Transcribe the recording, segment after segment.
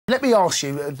Let me ask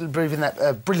you, moving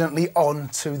that brilliantly on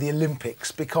to the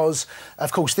Olympics, because,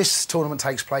 of course, this tournament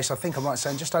takes place, I think I'm right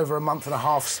saying, just over a month and a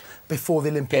half before the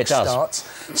Olympics starts.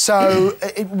 So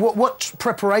what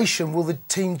preparation will the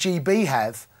Team GB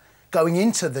have going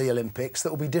into the Olympics that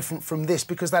will be different from this?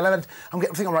 Because they'll have, I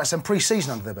think I'm right saying,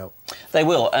 pre-season under their belt. They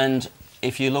will, and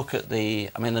if you look at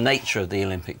the nature of the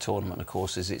Olympic tournament, of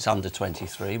course, is it's under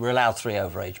 23. We're allowed 3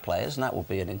 overage players, and that will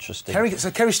be an interesting...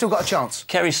 So Kerry's still got a chance?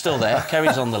 Kerry's still there.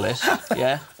 Kerry's on the list,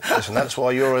 yeah. Listen, that's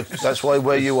why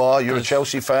where you are. You're a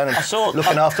Chelsea fan and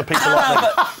looking after people like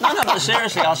that. No, but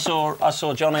seriously, I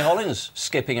saw Johnny Hollins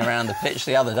skipping around the pitch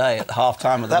the other day at the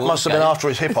half-time of the That must have been after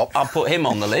his hip-hop. I put him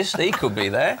on the list. He could be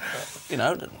there. You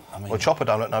know, I mean... Well, Chopper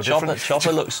don't look no different.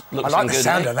 Chopper looks I like the good,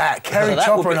 sound of that. Kerry, so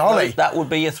Chopper and Holly. That would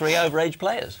be your 3 overage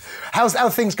players. How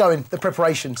are things going, the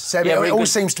preparations? Seb, yeah, it all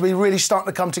seems to be really starting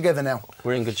to come together now.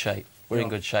 We're in good shape. We're in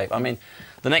good shape. I mean,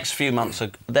 the next few months,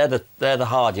 they're the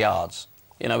hard yards.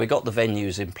 You know, we've got the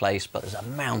venues in place, but there's a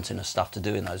mountain of stuff to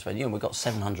do in those venues. And we've got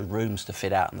 700 rooms to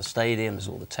fit out in the stadium. There's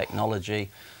all the technology,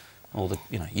 all the,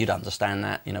 you know, you'd understand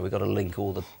that. You know, we've got to link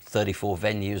all the 34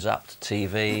 venues up to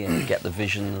TV and get the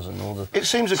visions and all the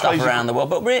stuff around the world.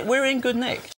 But we're in good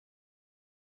nick.